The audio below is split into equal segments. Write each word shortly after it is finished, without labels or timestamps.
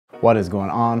What is going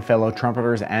on, fellow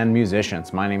trumpeters and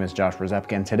musicians? My name is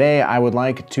Rzepka, and today I would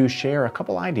like to share a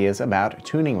couple ideas about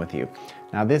tuning with you.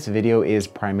 Now, this video is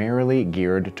primarily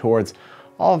geared towards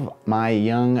all of my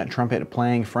young trumpet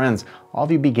playing friends, all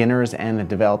of you beginners and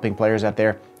developing players out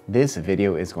there. This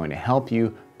video is going to help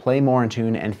you play more in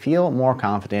tune and feel more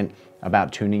confident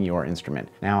about tuning your instrument.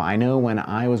 Now, I know when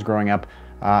I was growing up,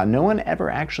 no one ever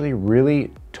actually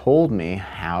really told me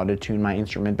how to tune my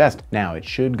instrument best. Now, it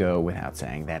should go without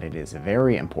saying that it is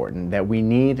very important that we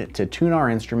need to tune our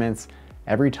instruments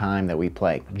every time that we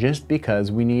play. Just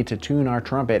because we need to tune our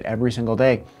trumpet every single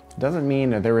day doesn't mean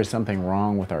that there is something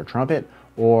wrong with our trumpet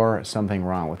or something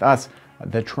wrong with us.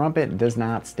 The trumpet does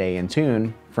not stay in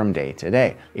tune from day to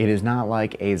day. It is not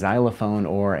like a xylophone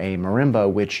or a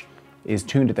marimba, which is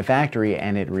tuned at the factory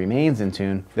and it remains in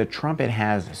tune. The trumpet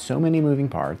has so many moving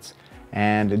parts,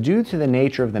 and due to the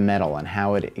nature of the metal and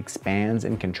how it expands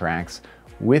and contracts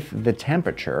with the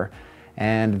temperature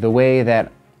and the way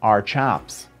that our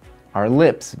chops, our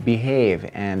lips behave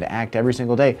and act every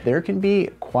single day, there can be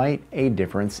quite a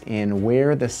difference in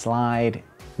where the slide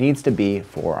needs to be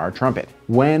for our trumpet.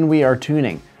 When we are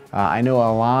tuning, I know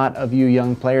a lot of you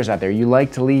young players out there, you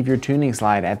like to leave your tuning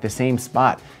slide at the same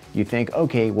spot. You think,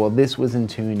 okay, well, this was in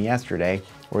tune yesterday,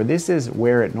 or this is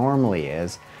where it normally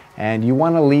is, and you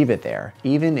want to leave it there,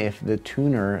 even if the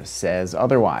tuner says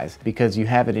otherwise, because you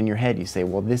have it in your head. You say,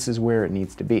 well, this is where it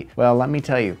needs to be. Well, let me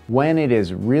tell you, when it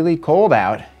is really cold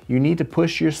out, you need to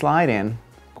push your slide in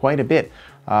quite a bit.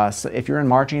 So if you're in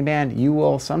marching band, you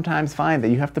will sometimes find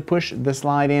that you have to push the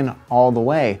slide in all the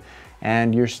way,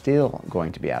 and you're still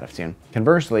going to be out of tune.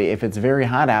 Conversely, if it's very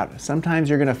hot out, sometimes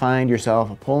you're going to find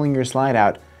yourself pulling your slide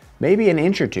out maybe an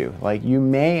inch or two. Like, you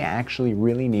may actually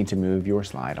really need to move your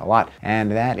slide a lot. And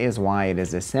that is why it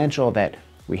is essential that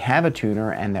we have a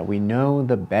tuner and that we know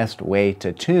the best way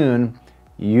to tune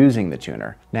using the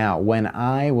tuner. Now, when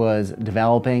I was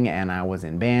developing and I was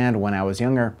in band when I was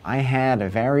younger, I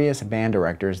had various band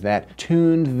directors that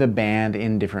tuned the band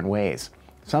in different ways.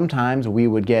 Sometimes we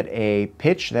would get a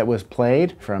pitch that was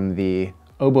played from the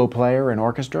oboe player in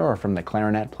orchestra or from the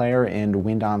clarinet player in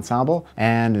wind ensemble,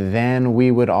 and then we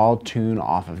would all tune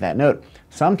off of that note.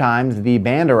 Sometimes the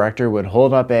band director would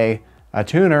hold up a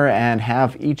tuner and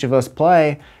have each of us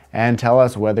play and tell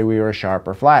us whether we were sharp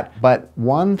or flat. But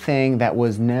one thing that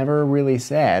was never really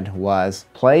said was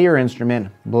play your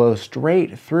instrument, blow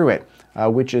straight through it,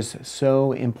 which is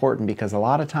so important because a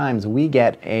lot of times we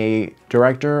get a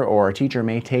director or a teacher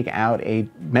may take out a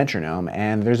metronome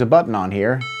and there's a button on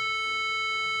here,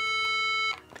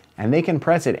 and they can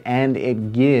press it and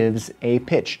it gives a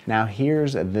pitch. Now,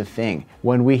 here's the thing.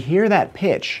 When we hear that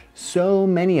pitch, so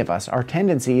many of us, our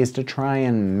tendency is to try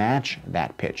and match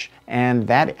that pitch. And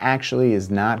that actually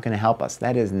is not going to help us.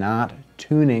 That is not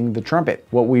tuning the trumpet.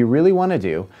 What we really want to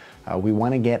do, we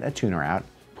want to get a tuner out,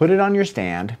 put it on your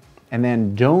stand, and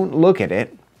then don't look at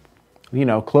it. You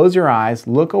know, close your eyes,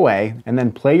 look away, and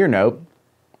then play your note.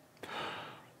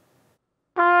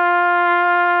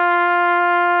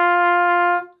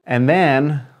 And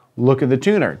then look at the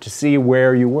tuner to see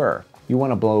where you were. You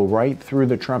want to blow right through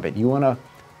the trumpet. You want to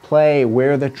play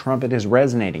where the trumpet is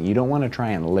resonating. You don't want to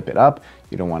try and lip it up.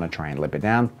 You don't want to try and lip it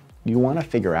down. You want to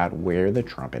figure out where the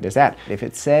trumpet is at. If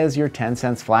it says you're 10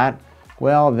 cents flat,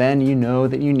 well, then you know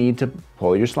that you need to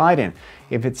pull your slide in.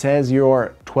 If it says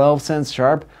you're 12 cents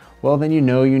sharp, well, then you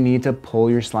know you need to pull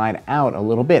your slide out a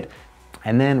little bit,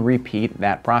 and then repeat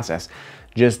that process.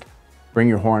 Just bring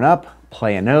your horn up,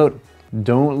 play a note.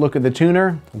 Don't look at the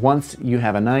tuner. Once you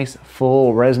have a nice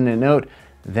full resonant note,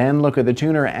 then look at the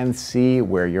tuner and see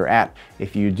where you're at.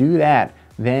 If you do that,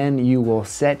 then you will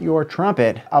set your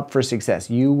trumpet up for success.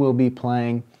 You will be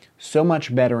playing so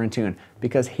much better in tune,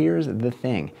 because here's the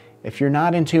thing. If you're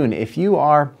not in tune, if you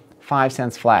are 5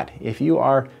 cents flat, if you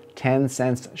are 10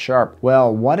 cents sharp,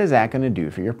 well, what is that going to do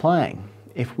for your playing?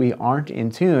 If we aren't in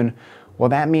tune, well,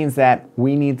 that means that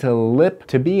we need to lip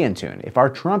to be in tune. If our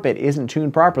trumpet isn't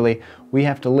tuned properly, we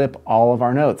have to lip all of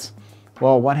our notes.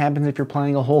 Well, what happens if you're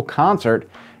playing a whole concert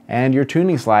and your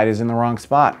tuning slide is in the wrong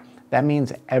spot? That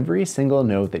means every single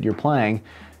note that you're playing,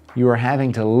 you are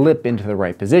having to lip into the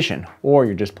right position, or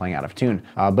you're just playing out of tune.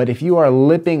 But if you are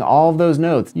lipping all of those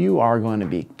notes, you are going to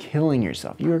be killing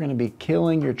yourself. You are going to be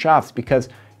killing your chops, because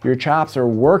your chops are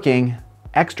working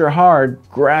extra hard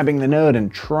grabbing the note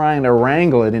and trying to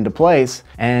wrangle it into place,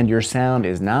 and your sound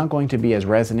is not going to be as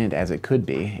resonant as it could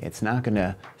be. It's not going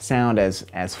to sound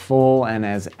as full and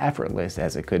as effortless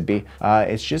as it could be.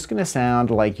 It's just going to sound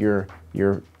like you're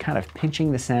kind of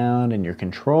pinching the sound and you're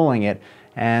controlling it,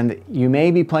 and you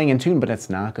may be playing in tune, but it's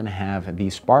not going to have the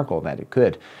sparkle that it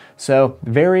could. So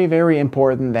very, very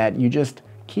important that you just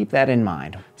keep that in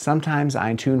mind. Sometimes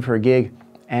I tune for a gig,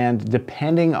 and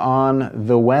depending on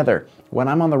the weather, when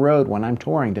I'm on the road, when I'm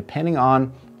touring, depending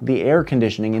on the air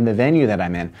conditioning in the venue that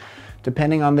I'm in,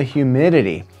 depending on the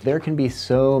humidity, there can be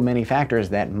so many factors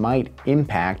that might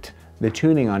impact the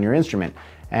tuning on your instrument.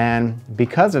 And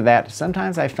because of that,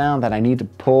 sometimes I found that I need to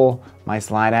pull my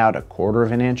slide out 1/4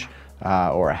 of an inch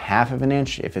or 1/2 of an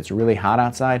inch if it's really hot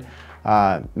outside,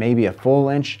 maybe a full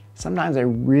inch. Sometimes I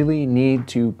really need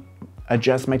to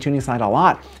adjust my tuning slide a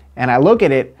lot. And I look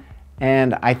at it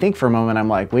and I think for a moment, I'm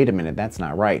like, wait a minute, that's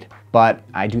not right. But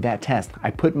I do that test.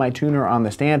 I put my tuner on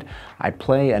the stand, I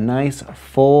play a nice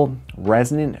full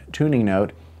resonant tuning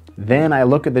note, then I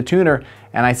look at the tuner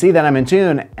and I see that I'm in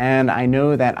tune, and I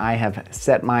know that I have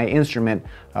set my instrument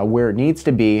where it needs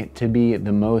to be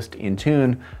the most in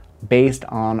tune based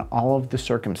on all of the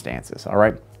circumstances, all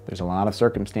right? There's a lot of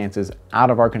circumstances out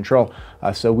of our control,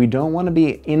 so we don't want to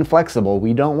be inflexible.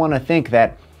 We don't want to think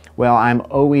that, well, I'm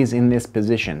always in this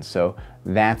position, so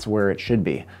that's where it should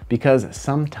be, because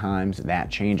sometimes that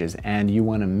changes, and you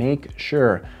want to make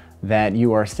sure that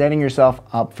you are setting yourself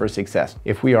up for success.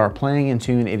 If we are playing in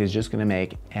tune, it is just going to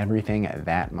make everything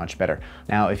that much better.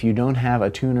 Now, if you don't have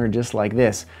a tuner just like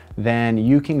this, then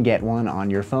you can get one on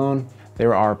your phone.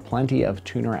 There are plenty of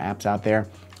tuner apps out there.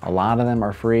 A lot of them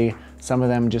are free. Some of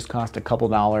them just cost a couple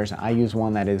dollars. I use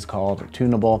one that is called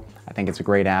Tunable. I think it's a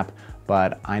great app,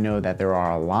 but I know that there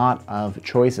are a lot of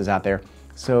choices out there.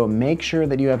 So make sure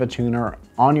that you have a tuner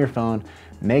on your phone.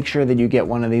 Make sure that you get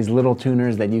one of these little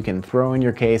tuners that you can throw in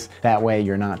your case. That way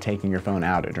you're not taking your phone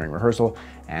out during rehearsal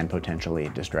and potentially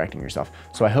distracting yourself.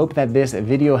 So I hope that this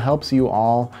video helps you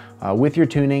all with your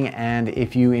tuning. And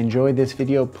if you enjoyed this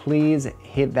video, please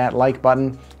hit that like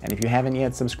button. And if you haven't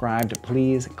yet subscribed,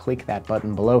 please click that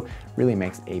button below. It really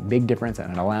makes a big difference,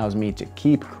 and it allows me to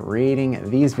keep creating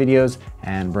these videos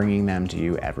and bringing them to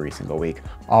you every single week.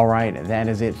 All right, that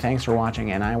is it. Thanks for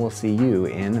watching, and I will see you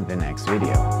in the next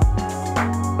video.